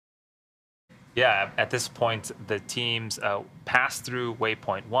Yeah, at this point, the teams passed through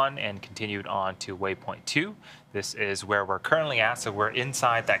waypoint 1 and continued on to waypoint 2. This is where we're currently at. So we're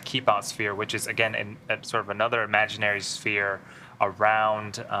inside that keep out sphere, which is, again, sort of another imaginary sphere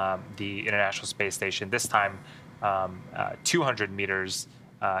around the International Space Station, this time 200 meters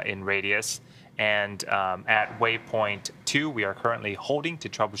in radius. And at waypoint 2, we are currently holding to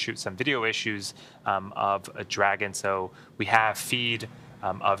troubleshoot some video issues of a Dragon. So we have feed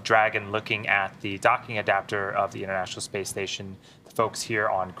of Dragon looking at the docking adapter of the International Space Station. The folks here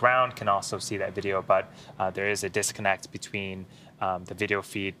on ground can also see that video, but there is a disconnect between the video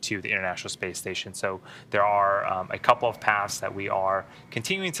feed to the International Space Station. So there are a couple of paths that we are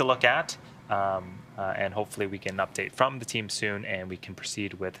continuing to look at, and hopefully we get an update from the team soon and we can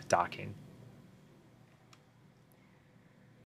proceed with docking.